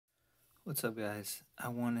What's up, guys? I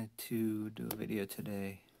wanted to do a video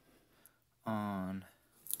today on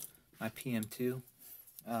my PM2.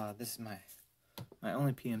 This is my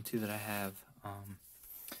only PM2 that I have,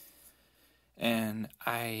 and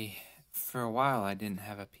for a while I didn't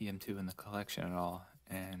have a PM2 in the collection at all,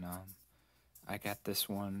 and I got this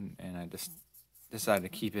one and I just decided to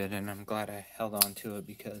keep it, and I'm glad I held on to it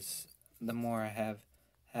because the more I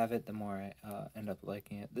have it, the more I end up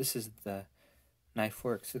liking it. This is the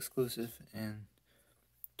KnifeWorks exclusive in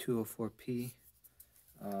 204p,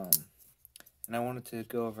 and I wanted to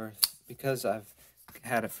go over, because I've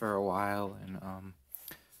had it for a while and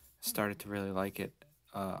started to really like it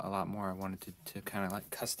a lot more. I wanted to kind of like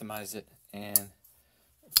customize it and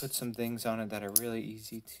put some things on it that are really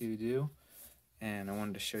easy to do, and I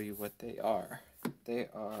wanted to show you what they are. They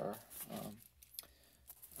are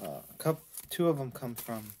two of them come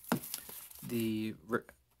from the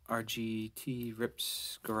RGT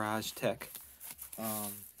Rips Garage Tech,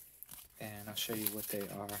 and I'll show you what they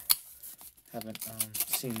are. Haven't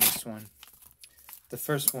seen this one. The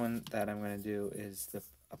first one that I'm going to do is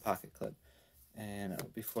a pocket clip, and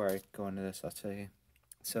before I go into this, I'll tell you.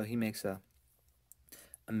 So he makes a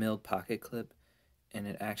milled pocket clip, and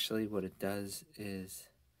it actually, what it does is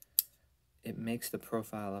it makes the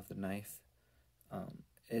profile of the knife,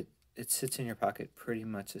 it sits in your pocket pretty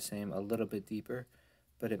much the same, a little bit deeper,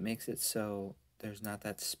 but it makes it so there's not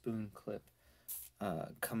that spoon clip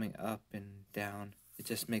coming up and down. It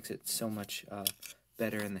just makes it so much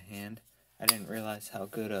better in the hand. I didn't realize how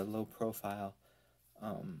good a low profile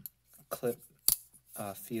clip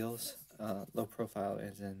feels. Low profile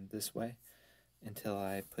is in this way, until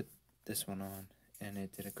I put this one on, and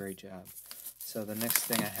it did a great job. So the next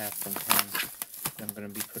thing I have from him that I'm going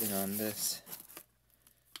to be putting on this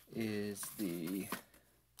is the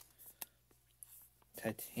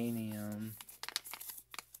titanium.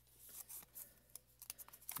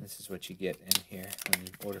 This is what you get in here when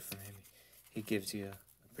you order from him. He gives you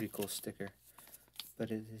a pretty cool sticker,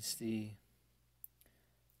 but it is the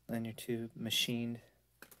lanyard tube machined.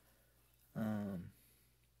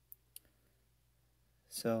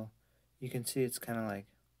 So you can see it's kind of like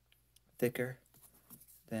thicker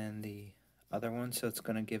than the other one, so it's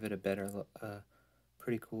going to give it a better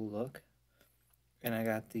pretty cool look. And I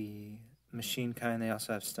got the machine kind. They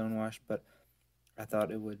also have stonewash, but I thought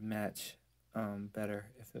it would match better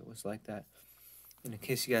if it was like that. And in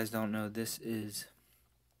case you guys don't know, this is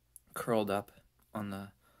curled up on the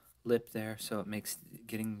lip there, so it makes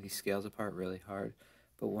getting these scales apart really hard.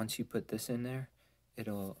 But once you put this in there,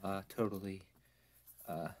 it'll totally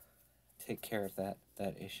take care of that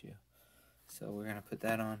issue. So we're going to put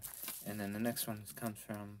that on. And then the next one comes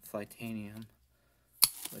from Flytanium,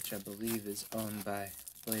 which I believe is owned by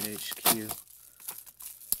Blade HQ.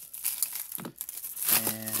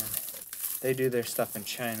 And they do their stuff in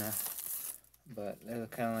China, but they're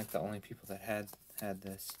kind of like the only people that had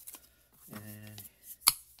this.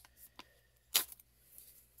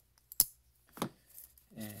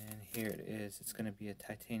 And here it is. It's going to be a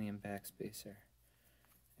titanium backspacer,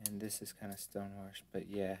 and this is kind of stonewash, but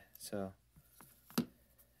yeah, so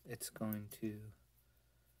it's going to,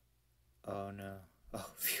 oh no,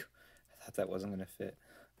 oh phew, I thought that wasn't going to fit,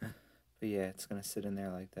 but yeah, it's going to sit in there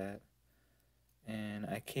like that. And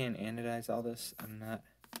I can anodize all this. I'm not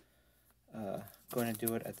going to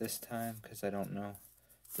do it at this time because I don't know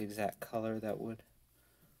the exact color that would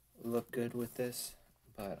look good with this,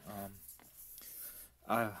 but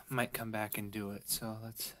I might come back and do it, so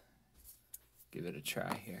let's give it a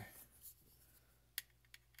try here.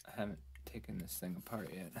 I haven't taken this thing apart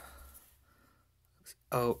yet.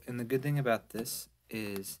 Oh, and the good thing about this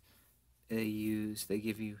is he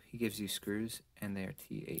gives you screws, and they're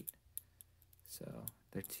T8. So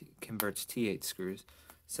they're converts T8 screws.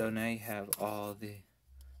 So now you have all the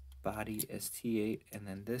body as T8, and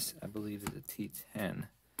then this, I believe, is a T10.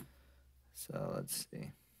 So let's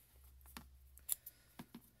see.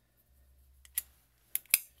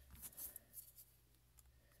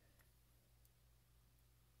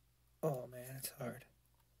 Oh man, it's hard.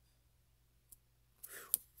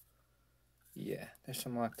 Whew. Yeah, there's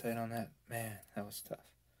some Loctite on that. Man, that was tough.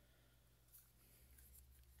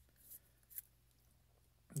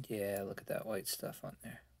 Yeah, look at that white stuff on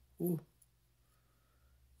there. Ooh.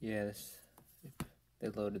 Yeah, they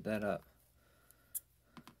loaded that up.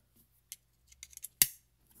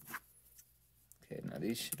 Okay, now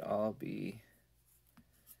these should all be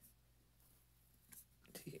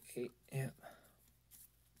T8. Yep.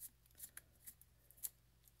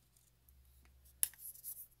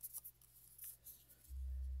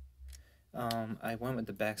 I went with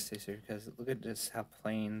the backspacer because look at just how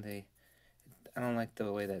plain I don't like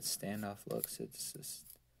the way that standoff looks. It's just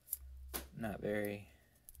not very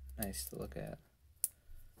nice to look at.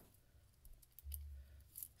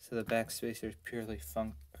 So the backspacer is purely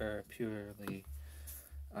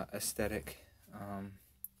aesthetic.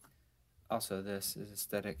 Also, this is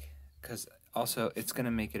aesthetic because also it's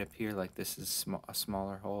gonna make it appear like this is a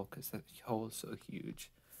smaller hole because the hole is so huge,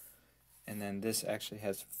 and then this actually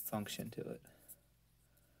has function to it.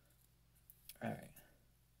 All right.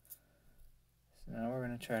 So now we're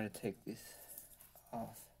gonna try to take these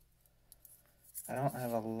off. I don't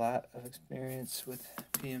have a lot of experience with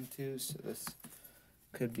PM2s, so this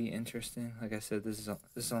could be interesting. Like I said, this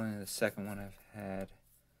is only the second one I've had.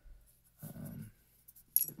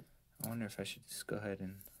 I wonder if I should just go ahead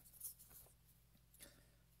and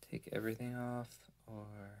take everything off, or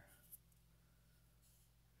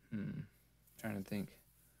trying to think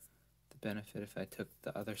the benefit if I took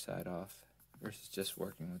the other side off versus just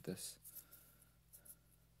working with this.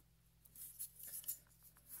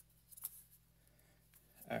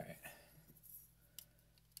 All right.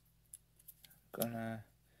 Gonna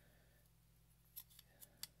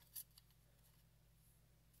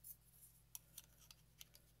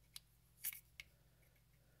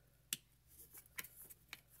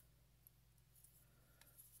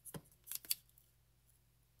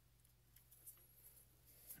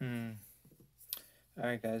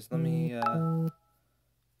Alright guys, let me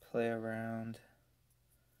play around.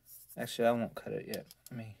 Actually, I won't cut it yet.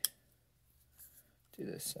 Let me do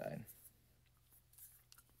this side.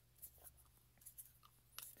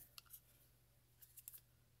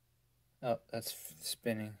 Oh, that's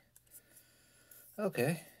spinning.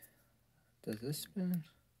 Okay. Does this spin?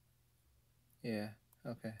 Yeah,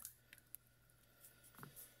 okay.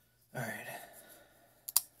 Alright.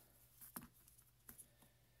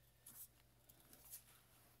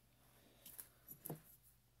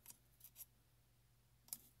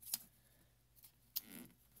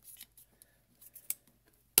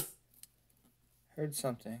 Heard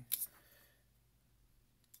something.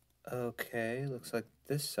 Okay, looks like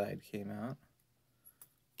this side came out.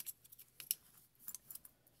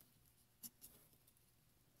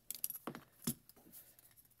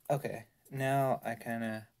 Okay, now I kind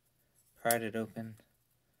of pried it open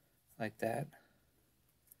like that.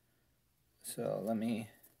 So let me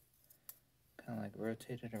kind of like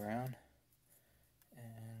rotate it around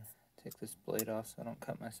and take this blade off so I don't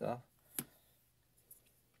cut myself.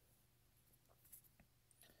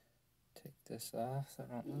 Take this off so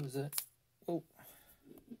I don't lose it. Oh.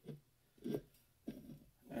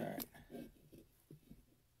 Alright.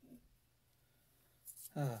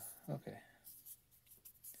 Oh, okay.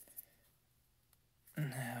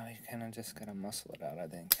 Now you kind of just gotta muscle it out, I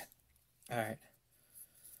think. Alright.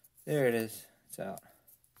 There it is. It's out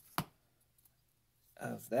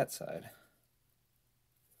of that side.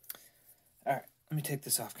 Alright, let me take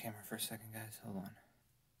this off camera for a second, guys. Hold on.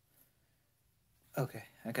 Okay,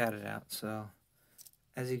 I got it out. So,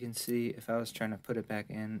 as you can see, if I was trying to put it back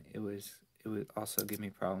in, it would also give me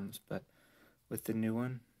problems. But with the new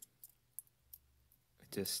one,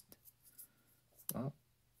 it just, well,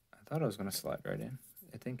 I thought it was going to slide right in.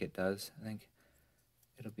 I think it does. I think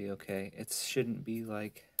it'll be okay. It shouldn't be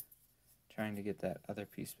like trying to get that other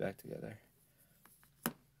piece back together.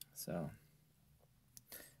 So,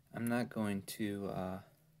 I'm not going to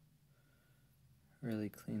really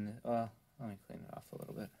clean it. Well, let me clean it off a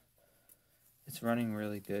little bit. It's running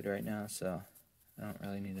really good right now, so I don't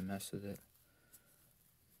really need to mess with it.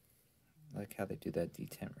 I like how they do that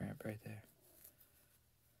detent ramp right there.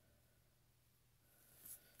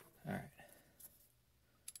 Alright.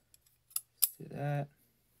 Let's do that.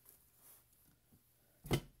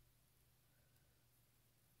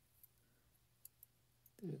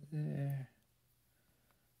 Do it there.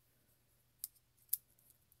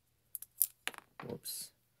 Whoops.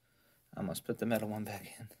 I almost put the metal one back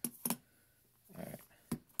in. Alright.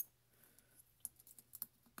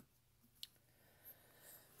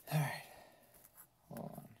 Alright.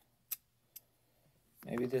 Hold on.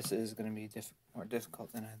 Maybe this is going to be more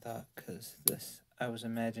difficult than I thought, because I was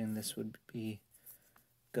imagining this would be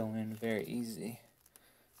going very easy.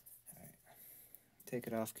 Alright. Take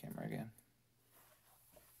it off camera again.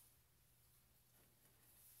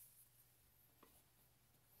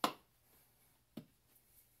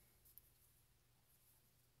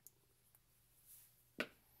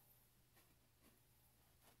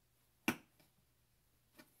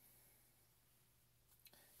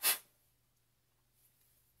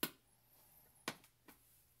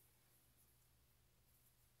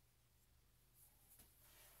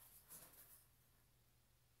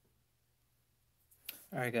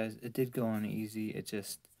 Alright guys, it did go on easy. It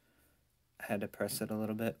just, I had to press it a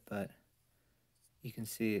little bit, but you can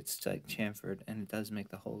see it's like chamfered, and it does make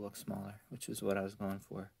the hole look smaller, which is what I was going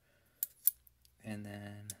for. And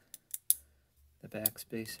then the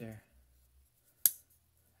backspacer, I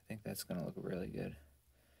think that's going to look really good.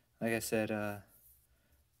 Like I said,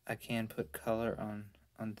 I can put color on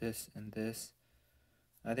this and this.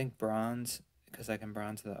 I think bronze, because I can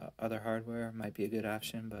bronze the other hardware, might be a good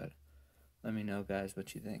option, but let me know, guys,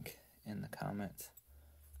 what you think in the comments.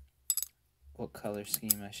 What color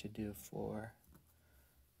scheme I should do for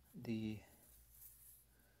the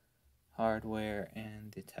hardware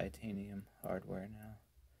and the titanium hardware now,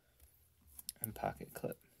 and pocket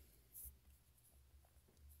clip.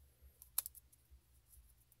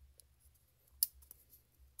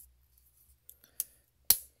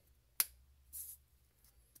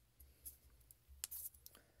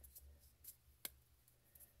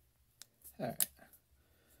 Alright,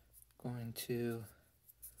 going to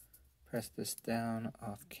press this down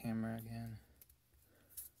off camera again.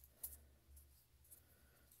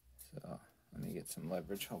 So let me get some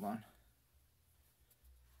leverage, hold on.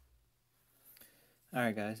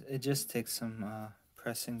 Alright guys, it just takes some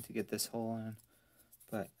pressing to get this hole in,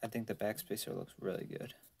 but I think the backspacer looks really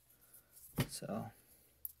good. So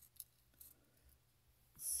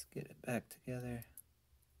let's get it back together.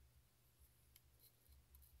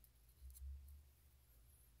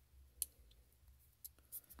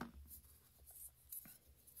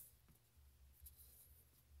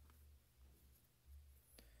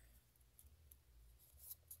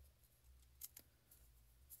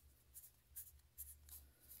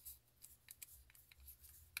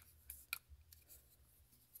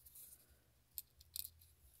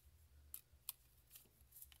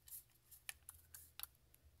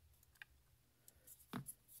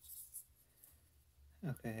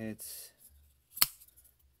 Okay, it's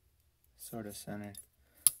sort of centered.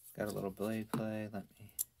 Got a little blade play. Let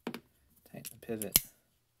me tighten the pivot.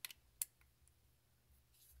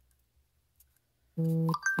 There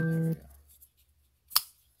we go.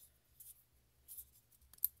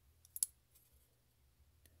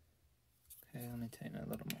 Okay, let me tighten it a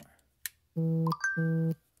little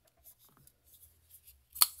more.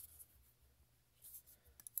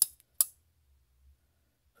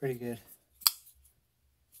 Pretty good.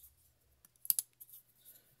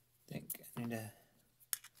 I think I need to,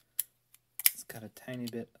 it's got a tiny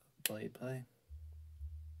bit of blade play.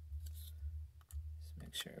 Just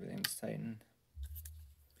make sure everything's tightened.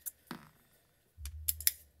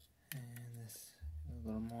 And this a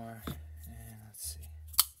little more, and let's see.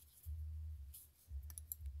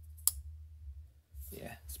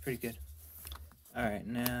 Yeah, it's pretty good. Alright,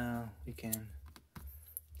 now we can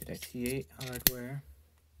get our T8 hardware.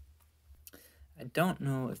 I don't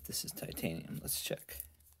know if this is titanium. Let's check.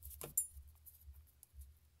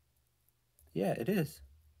 Yeah, it is.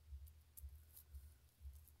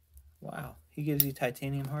 Wow, he gives you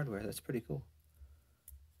titanium hardware. That's pretty cool.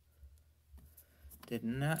 Did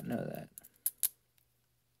not know that.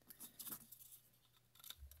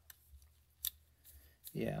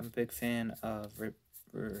 Yeah, I'm a big fan of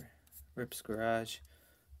Rip's Garage.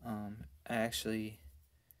 I actually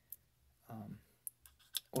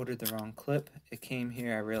ordered the wrong clip. It came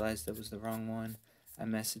here. I realized it was the wrong one. I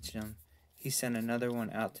messaged him. He sent another one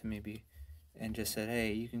out to me and just said,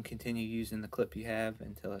 hey, you can continue using the clip you have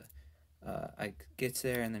until it gets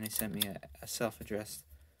there. And then he sent me a self-addressed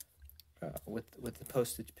with the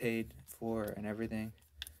postage paid for and everything.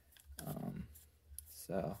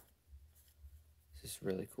 So this is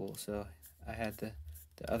really cool. So I had the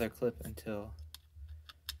other clip until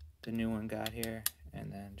the new one got here,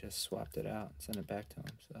 and then just swapped it out and sent it back to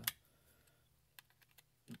him. So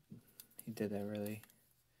he did that really,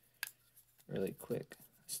 really quick.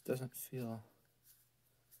 This doesn't feel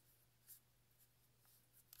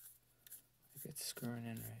like it's screwing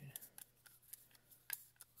in right.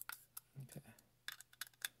 Okay.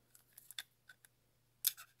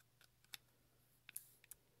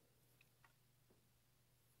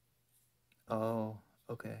 Oh,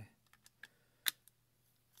 okay.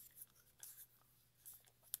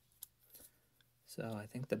 So I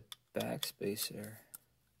think the backspacer,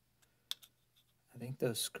 I think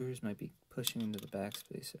those screws might be pushing into the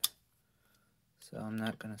backspacer. So I'm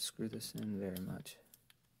not going to screw this in very much.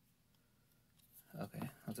 Okay,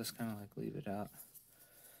 I'll just kind of like leave it out.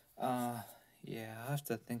 Yeah, I'll have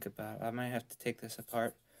to think about it. I might have to take this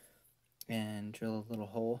apart and drill a little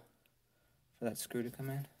hole for that screw to come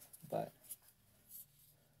in. But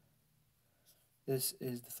this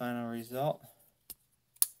is the final result.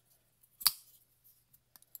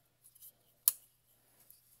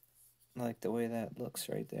 I like the way that looks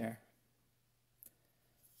right there.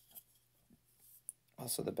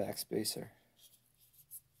 also the backspacer.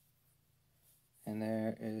 And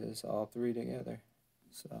there is all three together.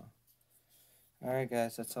 So, alright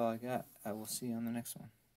guys, that's all I got. I will see you on the next one.